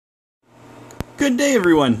Good day,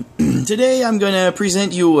 everyone. Today I'm going to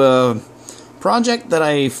present you a project that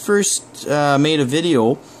I first made a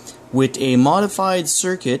video with a modified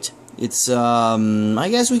circuit. It's I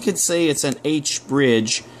guess we could say it's an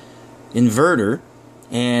H-bridge inverter,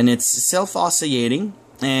 and it's self-oscillating,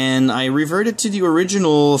 and I reverted to the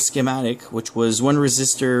original schematic, which was one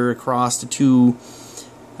resistor across the two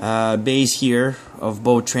bays here of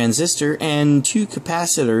both transistor and two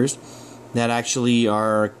capacitors that actually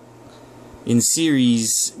are in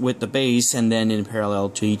series with the base and then in parallel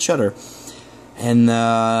to each other. And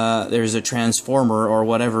there's a transformer or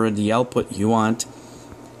whatever the output you want.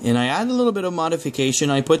 And I added a little bit of modification.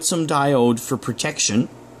 I put some diode for protection,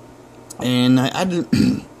 and I added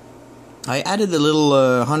I added a little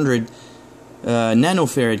 100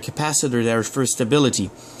 nanofarad capacitor there for stability.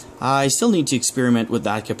 I still need to experiment with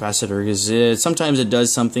that capacitor because sometimes it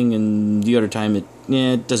does something and the other time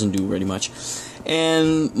it doesn't do very much.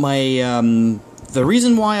 And my the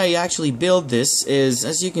reason why I actually build this is,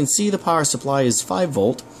 as you can see, the power supply is 5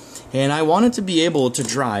 volt, and I wanted to be able to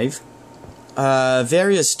drive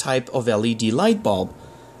various type of LED light bulb,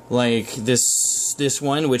 like this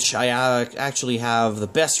one, which I actually have the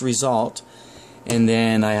best result. And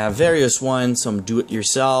then I have various ones, some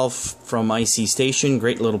do-it-yourself from IC Station,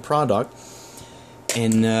 great little product,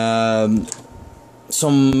 and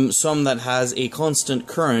some that has a constant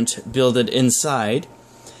current built inside.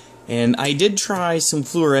 And I did try some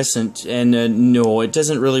fluorescent, and no, it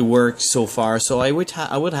doesn't really work so far. So I would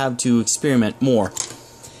have to experiment more.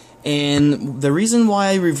 And the reason why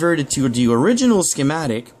I reverted to the original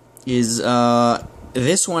schematic is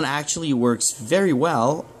this one actually works very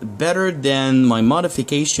well, better than my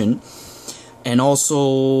modification, and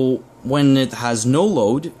also when it has no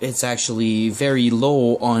load, it's actually very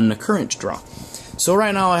low on the current draw. So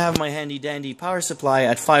right now I have my handy dandy power supply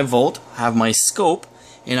at 5 volt, I have my scope,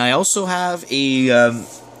 and I also have a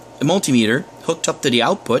multimeter hooked up to the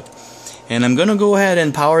output, and I'm gonna go ahead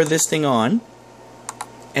and power this thing on.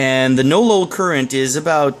 And the no load current is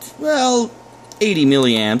about, well, 80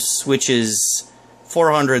 milliamps, which is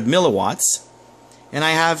 400 milliwatts, and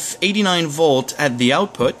I have 89 volt at the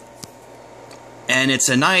output, and it's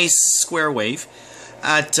a nice square wave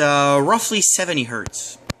at roughly 70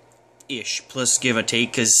 hertz ish, plus give or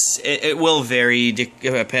take, because it will vary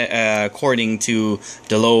according to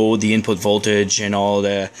the load, the input voltage, and all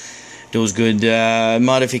those good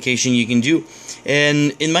modification you can do.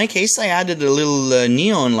 And in my case, I added a little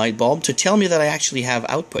neon light bulb to tell me that I actually have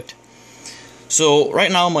output. So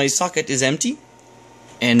right now my socket is empty,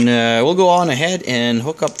 and we'll go on ahead and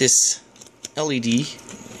hook up this LED,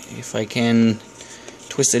 if I can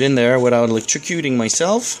twist it in there without electrocuting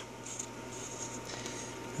myself.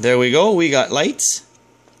 There we go, we got lights.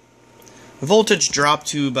 Voltage dropped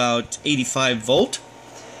to about 85 volt.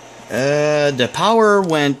 The power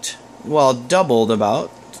went, well, doubled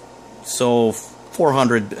about, so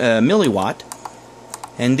 400 milliwatt.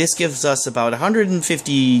 And this gives us about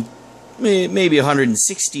 150, maybe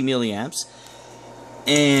 160 milliamps.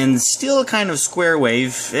 And still kind of square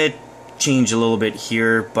wave. It changed a little bit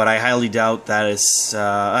here, but I highly doubt that is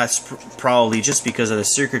that's probably just because of the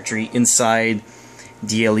circuitry inside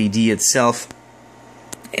the LED itself.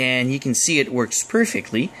 And you can see it works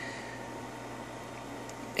perfectly,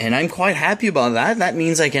 and I'm quite happy about that. That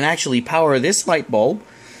means I can actually power this light bulb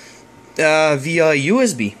via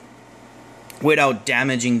USB without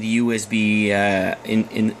damaging the USB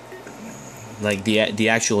in like the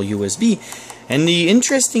actual USB. And the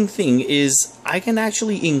interesting thing is I can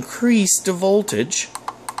actually increase the voltage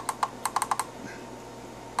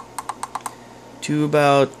to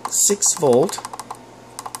about 6 volt.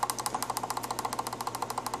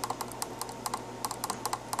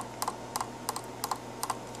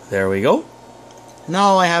 There we go.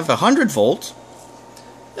 Now I have 100 volt,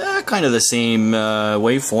 kind of the same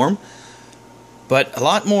waveform, but a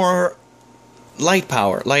lot more light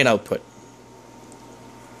power, light output.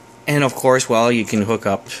 And of course, well, you can hook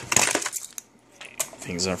up,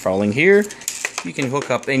 things are falling here, you can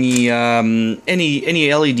hook up any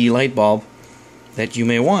LED light bulb that you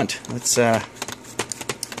may want. Let's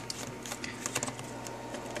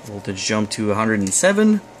voltage jump to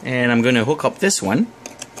 107, and I'm going to hook up this one.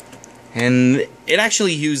 And it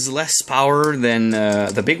actually uses less power than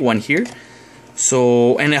the big one here,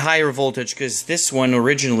 so, and a higher voltage, because this one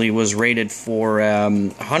originally was rated for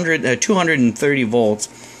 230 volts.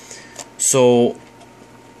 So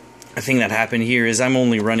the thing that happened here is I'm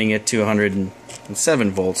only running it to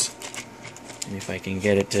 107 volts. And if I can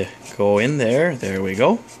get it to go in there, there we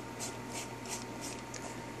go.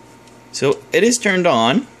 So it is turned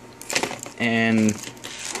on, and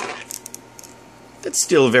That's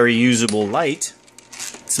still very usable light.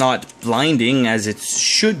 It's not blinding as it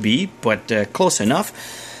should be, but close enough.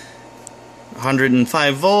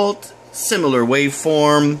 105 volt, similar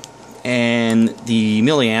waveform, and the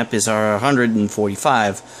milliamp is our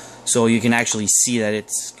 145. So you can actually see that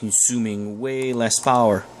it's consuming way less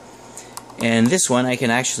power. And this one, I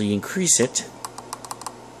can actually increase it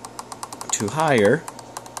to higher.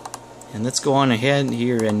 And let's go on ahead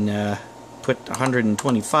here and put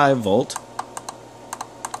 125 volt,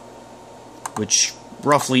 which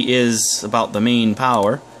roughly is about the main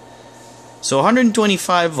power. So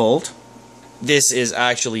 125 volt, this is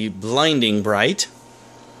actually blinding bright.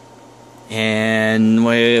 And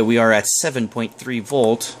we are at 7.3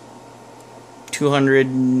 volt. 200,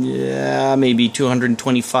 maybe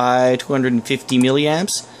 225, 250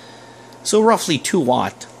 milliamps. So roughly 2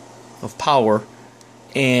 watt of power.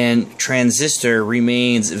 And transistor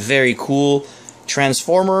remains very cool.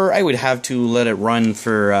 Transformer, I would have to let it run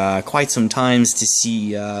for quite some times to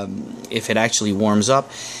see if it actually warms up.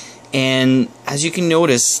 And as you can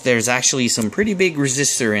notice, there's actually some pretty big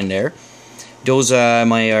resistor in there. Those are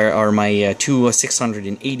my two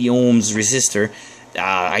 680 ohms resistor.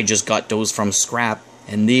 I just got those from scrap,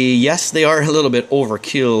 and yes, they are a little bit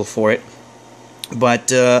overkill for it.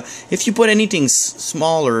 But if you put anything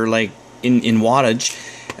smaller, like in wattage,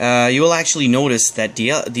 you will actually notice that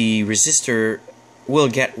the resistor will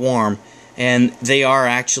get warm, and they are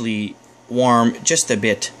actually warm just a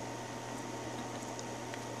bit.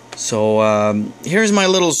 So here's my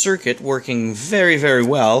little circuit working very, very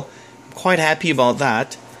well. I'm quite happy about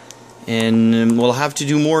that, and we'll have to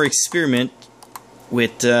do more experiment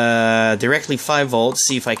with directly 5 volts,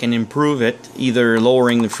 see if I can improve it, either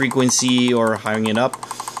lowering the frequency or highing it up,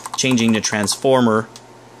 changing the transformer.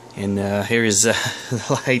 And here's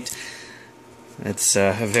the light. It's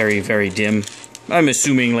very, very dim. I'm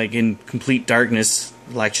assuming like in complete darkness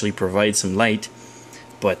it'll actually provide some light,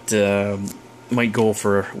 but might go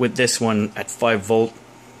for with this one at 5 volt.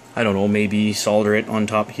 I don't know, maybe solder it on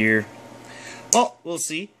top here. Well, we'll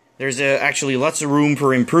see. There's actually lots of room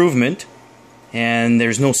for improvement, and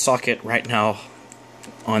there's no socket right now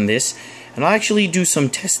on this. And I'll actually do some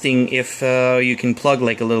testing if you can plug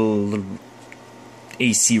like a little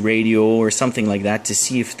AC radio or something like that to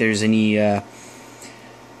see if there's any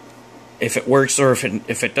if it works or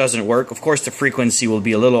if it doesn't work. Of course, the frequency will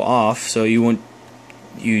be a little off, so you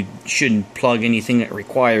shouldn't plug anything that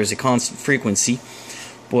requires a constant frequency.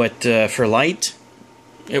 But for light,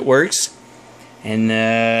 it works, and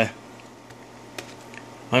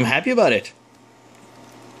I'm happy about it.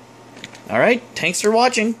 Alright, thanks for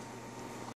watching.